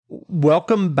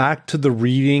Welcome back to the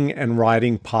Reading and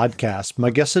Writing Podcast. My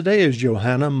guest today is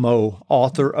Johanna Moe,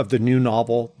 author of the new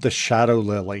novel, The Shadow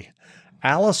Lily.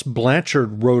 Alice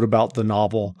Blanchard wrote about the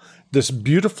novel, this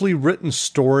beautifully written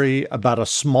story about a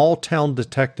small-town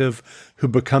detective who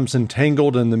becomes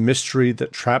entangled in the mystery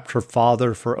that trapped her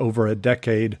father for over a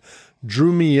decade,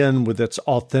 drew me in with its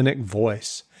authentic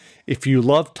voice. If you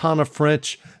love Tana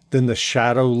French, then The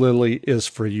Shadow Lily is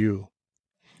for you.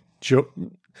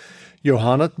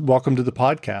 Johanna, welcome to the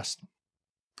podcast.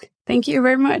 Thank you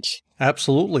very much.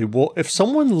 Absolutely. Well, if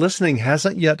someone listening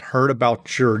hasn't yet heard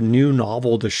about your new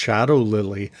novel, The Shadow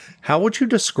Lily, how would you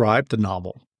describe the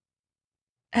novel?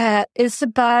 It's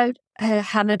about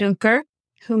Hannah Dunker,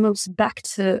 who moves back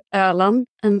to Öland,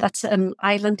 and that's an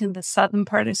island in the southern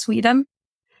part of Sweden.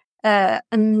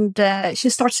 And she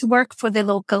starts to work for the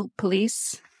local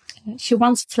police. She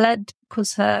once fled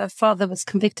because her father was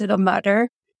convicted of murder.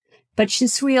 But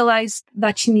she's realized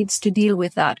that she needs to deal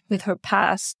with that, with her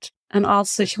past. And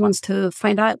also she wants to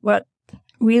find out what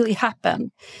really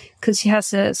happened, because she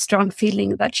has a strong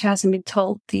feeling that she hasn't been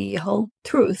told the whole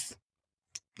truth.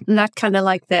 And that's kind of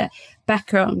like the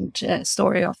background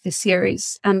story of the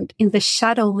series. And in The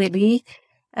Shadow Lily,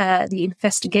 the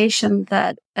investigation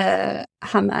that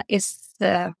Hannah is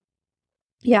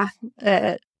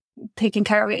taking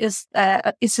care of is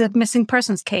a missing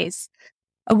persons case.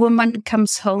 A woman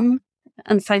comes home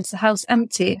and finds the house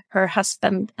empty. Her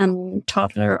husband and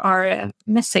toddler are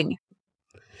missing.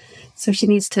 So she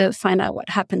needs to find out what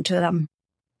happened to them.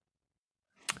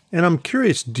 And I'm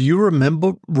curious, do you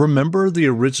remember the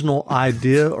original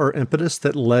idea or impetus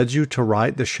that led you to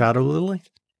write The Shadow Lily?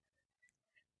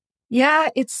 Yeah,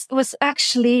 it was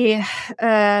actually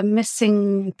a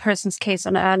missing persons case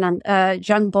on Öland. A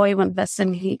young boy went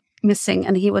missing,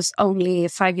 and he was only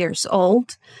 5 years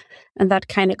old. And that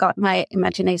kind of got my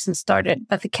imagination started.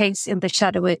 But the case in The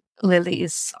Shadow Lily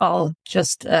is all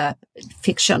just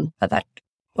fiction, but that's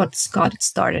what got it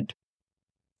started.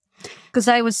 Because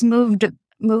I was moved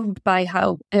by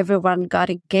how everyone got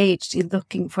engaged in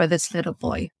looking for this little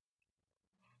boy.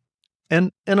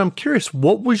 And I'm curious,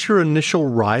 what was your initial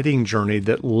writing journey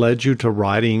that led you to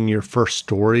writing your first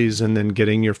stories and then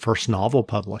getting your first novel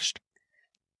published?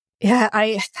 Yeah,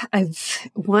 I've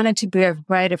wanted to be a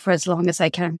writer for as long as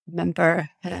I can remember.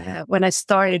 When I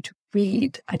started to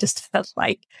read, I just felt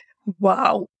like,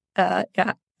 wow.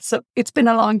 So it's been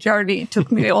a long journey. It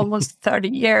took me almost 30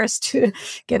 years to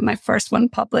get my first one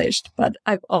published, but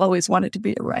I've always wanted to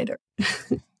be a writer.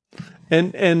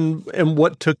 And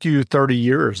what took you 30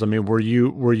 years? I mean, were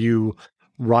you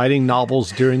writing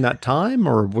novels during that time,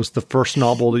 or was the first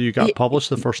novel that you got published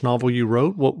the first novel you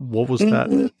wrote? What was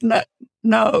that?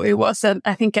 No, it wasn't.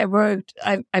 I think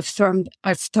I've thrown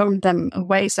them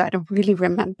away, so I don't really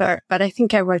remember. But I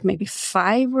think I wrote maybe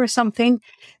 5 or something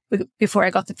before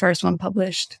I got the first one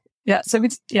published. Yeah, so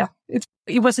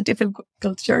it was a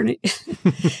difficult journey.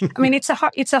 I mean, it's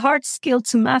a hard skill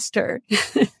to master.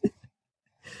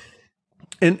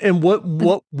 And what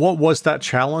was that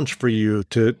challenge for you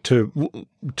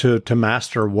to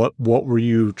master? What were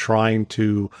you trying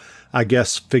to, I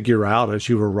guess, figure out as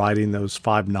you were writing those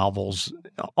 5 novels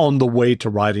on the way to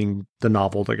writing the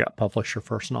novel that got published, your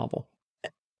first novel?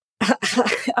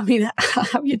 I mean,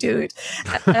 how you do it?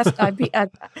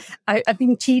 I've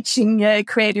been teaching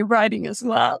creative writing as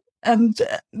well. And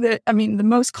the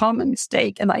most common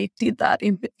mistake, and I did that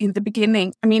in the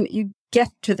beginning. I mean, you get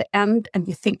to the end and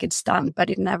you think it's done, but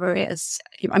it never is.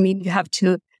 I mean, you have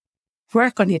to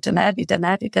work on it and add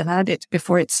it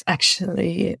before it's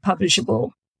actually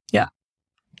publishable. Yeah,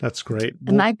 that's great.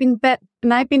 And I've been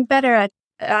better at.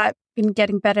 I've been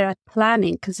getting better at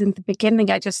planning, because in the beginning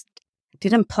I just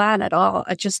didn't plan at all.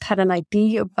 I just had an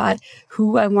idea about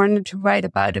who I wanted to write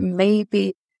about and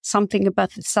maybe something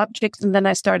about the subject, and then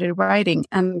I started writing.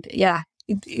 And yeah,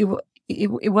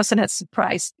 it wasn't a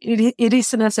surprise. It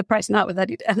isn't a surprise now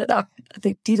that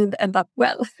they didn't end up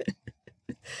well.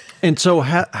 And so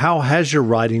how has your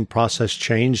writing process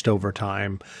changed over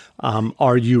time?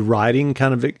 Are you writing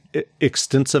kind of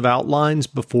extensive outlines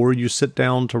before you sit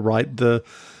down to write the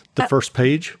first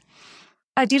page?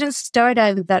 I didn't start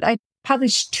out with that. I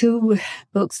published 2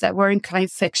 books that were in crime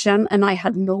fiction, and I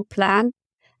had no plan.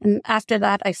 And after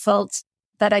that, I felt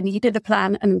that I needed a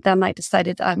plan, and then I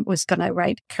decided I was going to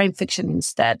write crime fiction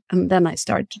instead. And then I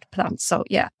started to plan. So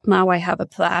yeah, now I have a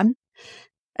plan.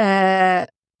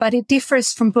 But it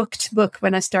differs from book to book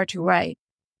when I start to write,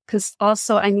 because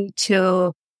also I need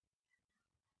to,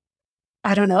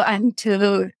 I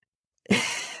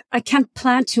can't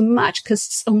plan too much because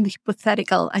it's only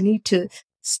hypothetical. I need to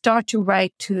start to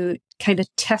write to kind of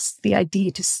test the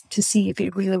idea to see if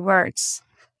it really works.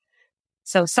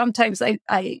 So sometimes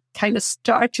I kind of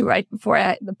start to write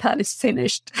before the plan is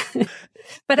finished.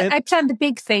 But I plan the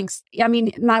big things. I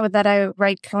mean, now that I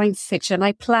write crime fiction,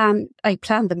 I plan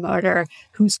the murder,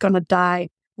 who's going to die,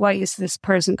 why is this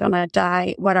person going to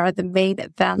die, what are the main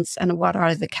events, and what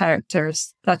are the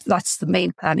characters. That's the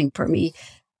main planning for me.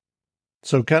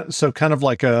 So kind of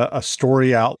like a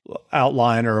story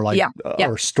outline or like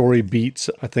or story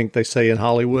beats, I think they say in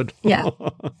Hollywood. Yeah.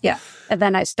 And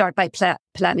then I start by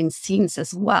planning scenes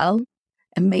as well.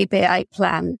 And maybe I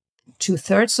plan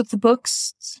 2/3 of the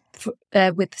books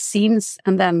with scenes,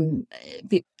 and then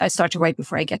I start to write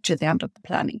before I get to the end of the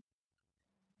planning.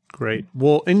 Great.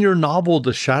 Well, in your novel,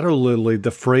 The Shadow Lily, the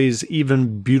phrase,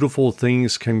 even beautiful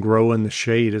things can grow in the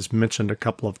shade, is mentioned a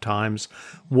couple of times.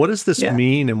 What does this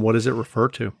mean, and what does it refer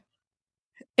to?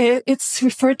 It's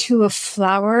referred to a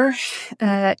flower.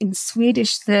 In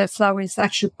Swedish, the flower is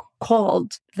actually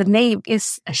called, the name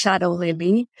is a shadow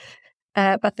lily.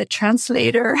 But the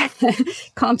translator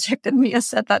contacted me and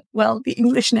said that, well, the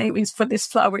English name is for this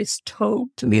flower is toad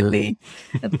lily.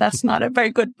 That's not a very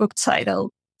good book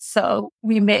title. So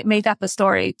we made up a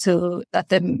story that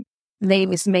the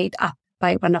name is made up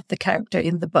by one of the characters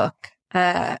in the book.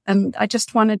 And I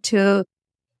just wanted to,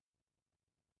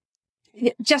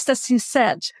 just as you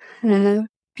said,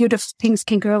 beautiful things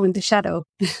can grow in the shadow.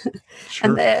 Sure.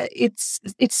 And it's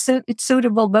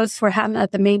suitable both for Hannah,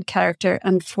 the main character,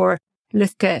 and for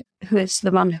Lykke, who is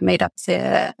the one who made up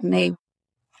the name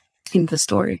in the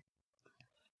story.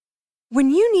 When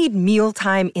you need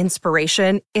mealtime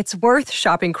inspiration, it's worth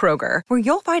shopping Kroger, where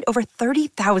you'll find over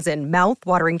 30,000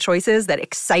 mouth-watering choices that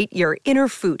excite your inner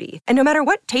foodie. And no matter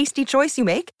what tasty choice you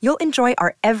make, you'll enjoy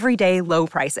our everyday low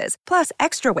prices, plus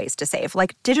extra ways to save,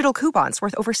 like digital coupons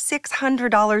worth over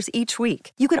 $600 each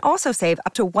week. You can also save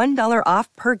up to $1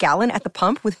 off per gallon at the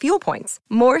pump with fuel points.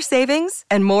 More savings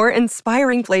and more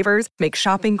inspiring flavors make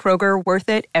shopping Kroger worth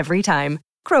it every time.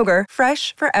 Kroger,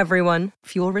 fresh for everyone.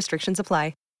 Fuel restrictions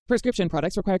apply. Prescription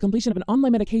products require completion of an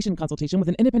online medication consultation with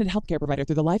an independent healthcare provider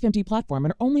through the LifeMD platform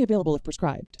and are only available if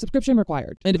prescribed. Subscription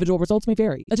required. Individual results may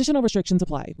vary. Additional restrictions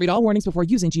apply. Read all warnings before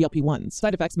using GLP-1s.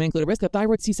 Side effects may include a risk of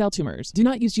thyroid C-cell tumors. Do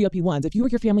not use GLP-1s if you or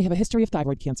your family have a history of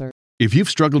thyroid cancer. If you've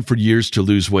struggled for years to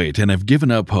lose weight and have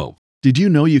given up hope, did you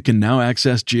know you can now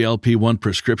access GLP-1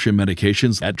 prescription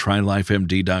medications at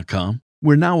TryLifeMD.com?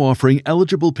 We're now offering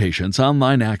eligible patients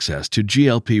online access to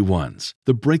GLP-1s,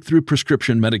 the breakthrough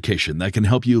prescription medication that can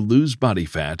help you lose body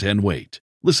fat and weight.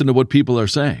 Listen to what people are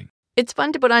saying. It's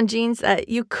fun to put on jeans that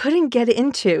you couldn't get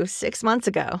into 6 months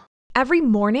ago. Every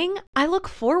morning, I look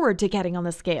forward to getting on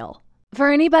the scale.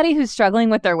 For anybody who's struggling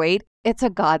with their weight, it's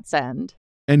a godsend.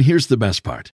 And here's the best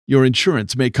part. Your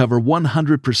insurance may cover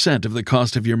 100% of the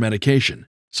cost of your medication.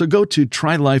 So go to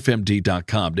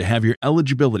TryLifeMD.com to have your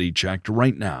eligibility checked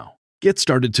right now. Get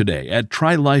started today at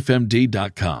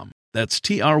TryLifeMD.com. That's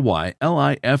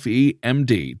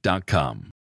TryLifeMD.com.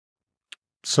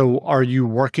 So are you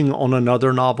working on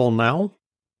another novel now?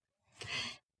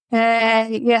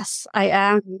 Yes, I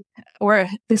am. Or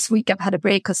this week I've had a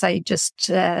break because I just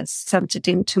sent it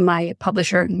in to my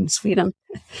publisher in Sweden.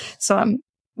 So I'm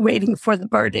waiting for the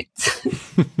verdict.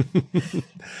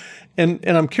 And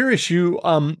I'm curious,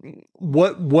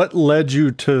 what led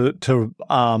you to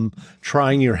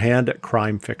trying your hand at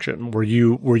crime fiction? Were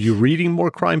you reading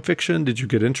more crime fiction? Did you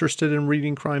get interested in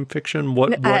reading crime fiction?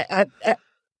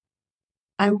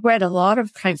 I read a lot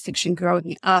of crime fiction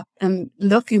growing up, and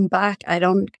looking back, I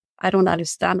don't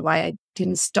understand why I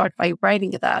didn't start by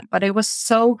writing that. But I was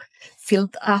so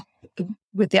filled up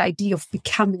with the idea of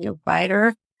becoming a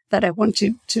writer that I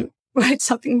wanted to write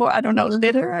something more, I don't know,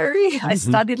 literary. Mm-hmm. I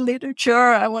studied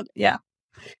literature.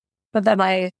 But then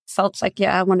I felt like,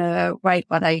 I want to write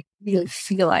what I really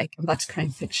feel like, and that's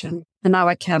crime fiction. And now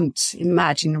I can't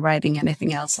imagine writing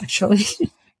anything else, actually.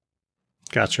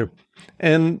 Gotcha.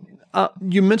 And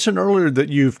you mentioned earlier that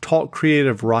you've taught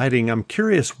creative writing. I'm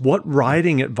curious, what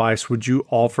writing advice would you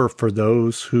offer for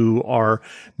those who are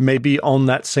maybe on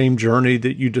that same journey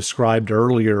that you described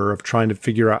earlier of trying to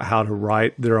figure out how to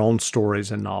write their own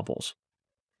stories and novels?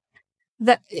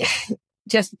 That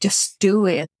just do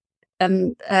it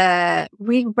and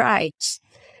rewrite.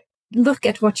 Look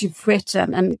at what you've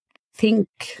written and think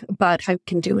about how you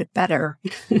can do it better.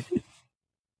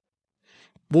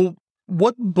 Well,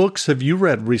 what books have you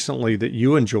read recently that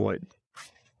you enjoyed?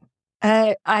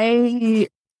 This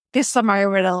summer I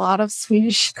read a lot of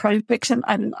Swedish crime fiction,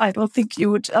 and I don't think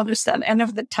you would understand any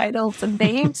of the titles and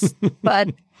names,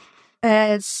 but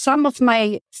some of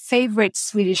my favorite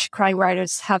Swedish crime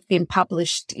writers have been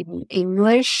published in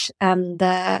English, and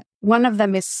one of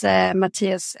them is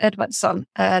Mattias Edvardsson,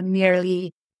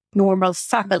 Nearly Normal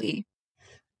Family.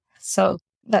 So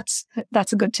that's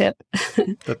a good tip.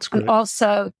 That's great. And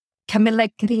also Camilla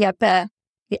Grebe,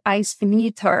 The Eyes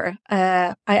Beneath Her.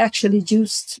 I actually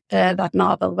used that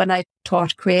novel when I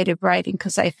taught creative writing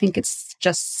because I think it's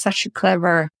just such a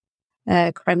clever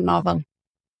crime novel.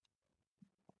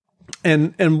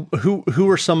 And who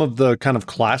are some of the kind of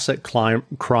classic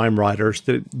crime writers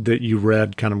that you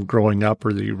read kind of growing up,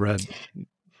 or that you read?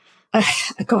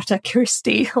 Agatha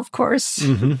Christie, of course.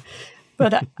 Mm-hmm.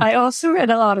 But I also read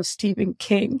a lot of Stephen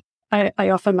King. I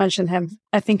often mention him.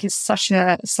 I think he's such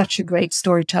a great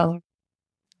storyteller.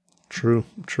 True.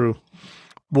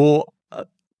 Well,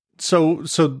 so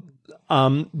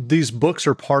these books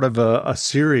are part of a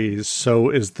series. So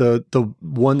is the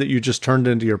one that you just turned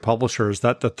into your publisher, is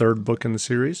that the third book in the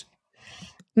series?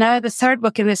 No, the third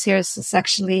book in the series is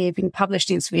actually being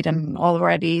published in Sweden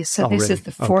already. So this is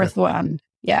the fourth one.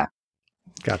 Yeah.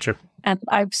 Gotcha. And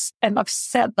I've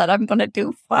said that I'm going to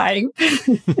do fine,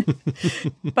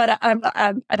 but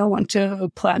I don't want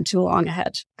to plan too long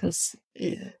ahead because,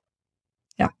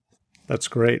 yeah. That's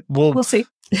great. Well, we'll see.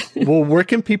 Well, where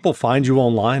can people find you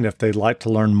online if they'd like to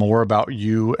learn more about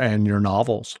you and your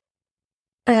novels?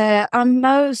 I'm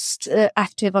most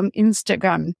active on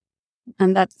Instagram,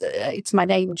 and it's my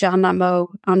name, Johanna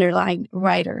Mo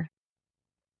 _writer.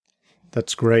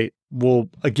 That's great. Well,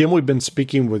 again, we've been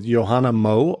speaking with Johanna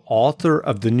Mo, author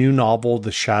of the new novel,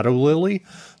 The Shadow Lily.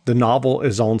 The novel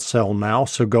is on sale now,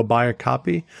 so go buy a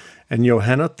copy. And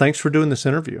Johanna, thanks for doing this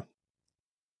interview.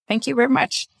 Thank you very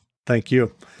much. Thank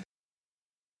you.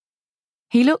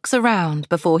 He looks around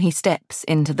before he steps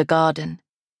into the garden.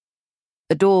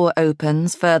 A door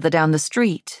opens further down the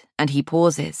street, and he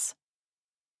pauses.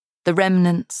 The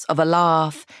remnants of a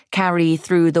laugh carry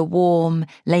through the warm,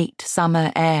 late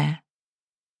summer air.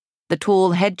 The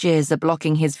tall hedges are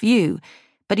blocking his view,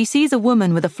 but he sees a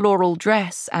woman with a floral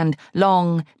dress and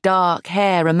long, dark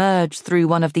hair emerge through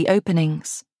one of the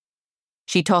openings.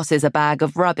 She tosses a bag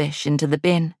of rubbish into the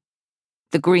bin.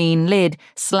 The green lid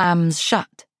slams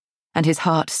shut, and his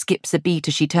heart skips a beat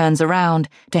as she turns around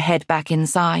to head back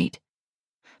inside.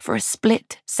 For a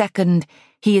split second,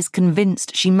 he is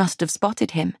convinced she must have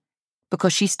spotted him,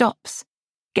 because she stops,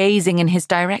 gazing in his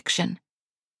direction.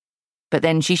 But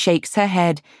then she shakes her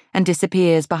head and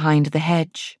disappears behind the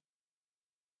hedge.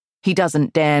 He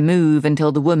doesn't dare move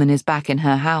until the woman is back in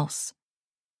her house.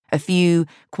 A few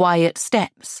quiet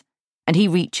steps, and he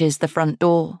reaches the front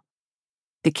door.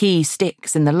 The key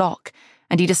sticks in the lock,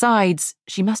 and he decides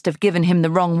she must have given him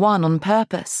the wrong one on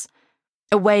purpose.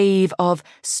 A wave of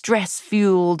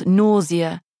stress-fueled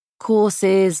nausea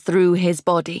courses through his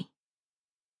body.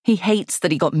 He hates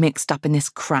that he got mixed up in this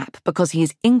crap because he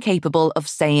is incapable of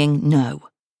saying no.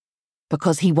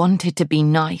 Because he wanted to be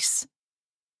nice.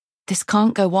 This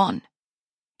can't go on.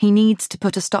 He needs to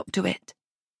put a stop to it.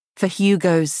 For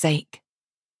Hugo's sake.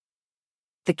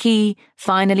 The key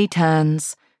finally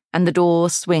turns, and the door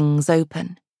swings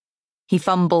open. He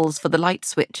fumbles for the light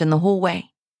switch in the hallway.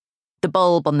 The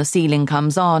bulb on the ceiling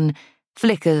comes on,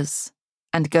 flickers,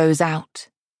 and goes out.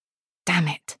 Damn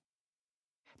it.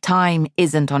 Time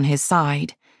isn't on his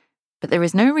side, but there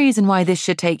is no reason why this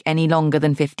should take any longer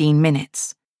than 15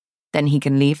 minutes. Then he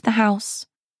can leave the house,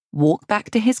 walk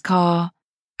back to his car,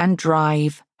 and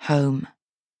drive home.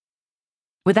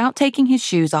 Without taking his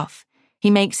shoes off,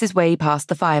 he makes his way past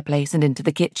the fireplace and into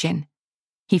the kitchen.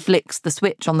 He flicks the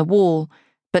switch on the wall,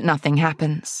 but nothing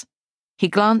happens. He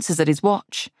glances at his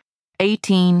watch,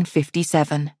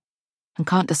 18:57, and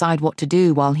can't decide what to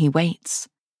do while he waits.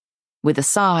 With a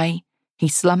sigh, he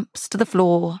slumps to the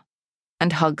floor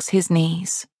and hugs his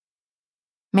knees.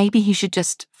 Maybe he should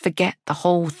just forget the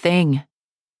whole thing.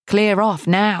 Clear off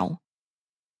now.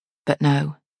 But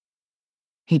no,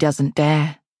 he doesn't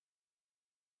dare.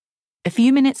 A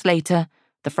few minutes later,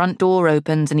 the front door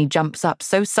opens and he jumps up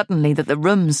so suddenly that the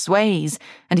room sways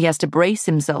and he has to brace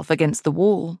himself against the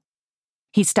wall.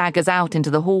 He staggers out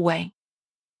into the hallway.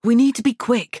 "We need to be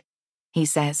quick," he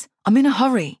says. "I'm in a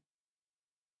hurry."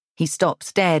 He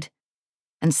stops dead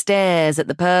and stares at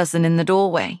the person in the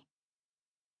doorway.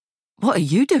 "What are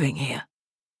you doing here?"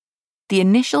 The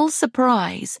initial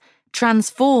surprise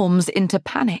transforms into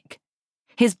panic,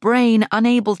 his brain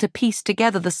unable to piece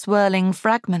together the swirling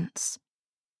fragments.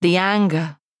 The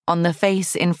anger on the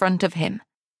face in front of him.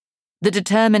 The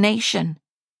determination.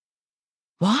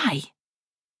 Why?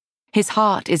 His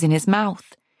heart is in his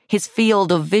mouth, his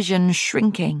field of vision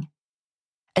shrinking.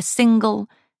 A single,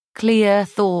 clear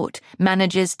thought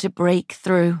manages to break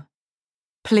through.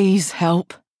 Please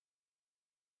help.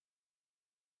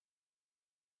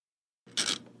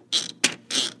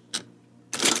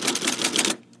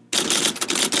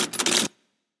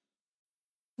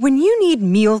 When you need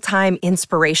mealtime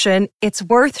inspiration, it's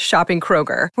worth shopping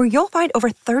Kroger, where you'll find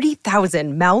over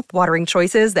 30,000 mouth-watering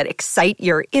choices that excite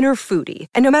your inner foodie.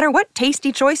 And no matter what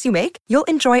tasty choice you make, you'll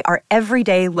enjoy our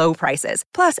everyday low prices,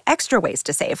 plus extra ways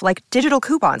to save, like digital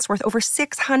coupons worth over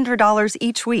 $600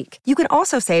 each week. You can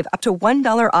also save up to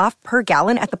 $1 off per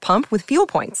gallon at the pump with fuel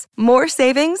points. More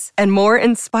savings and more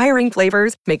inspiring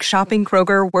flavors make shopping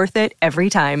Kroger worth it every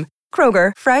time.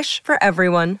 Kroger, fresh for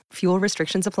everyone. Fuel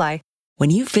restrictions apply. When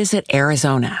you visit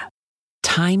Arizona,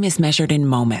 time is measured in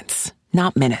moments,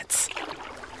 not minutes.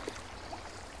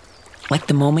 Like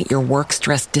the moment your work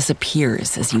stress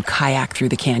disappears as you kayak through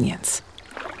the canyons.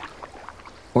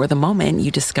 Or the moment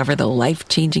you discover the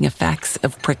life-changing effects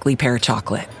of prickly pear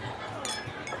chocolate.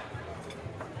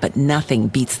 But nothing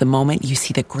beats the moment you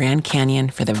see the Grand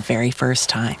Canyon for the very first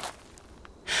time.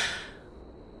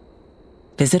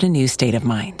 Visit a new state of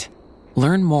mind.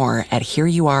 Learn more at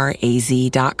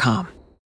hereyouareaz.com.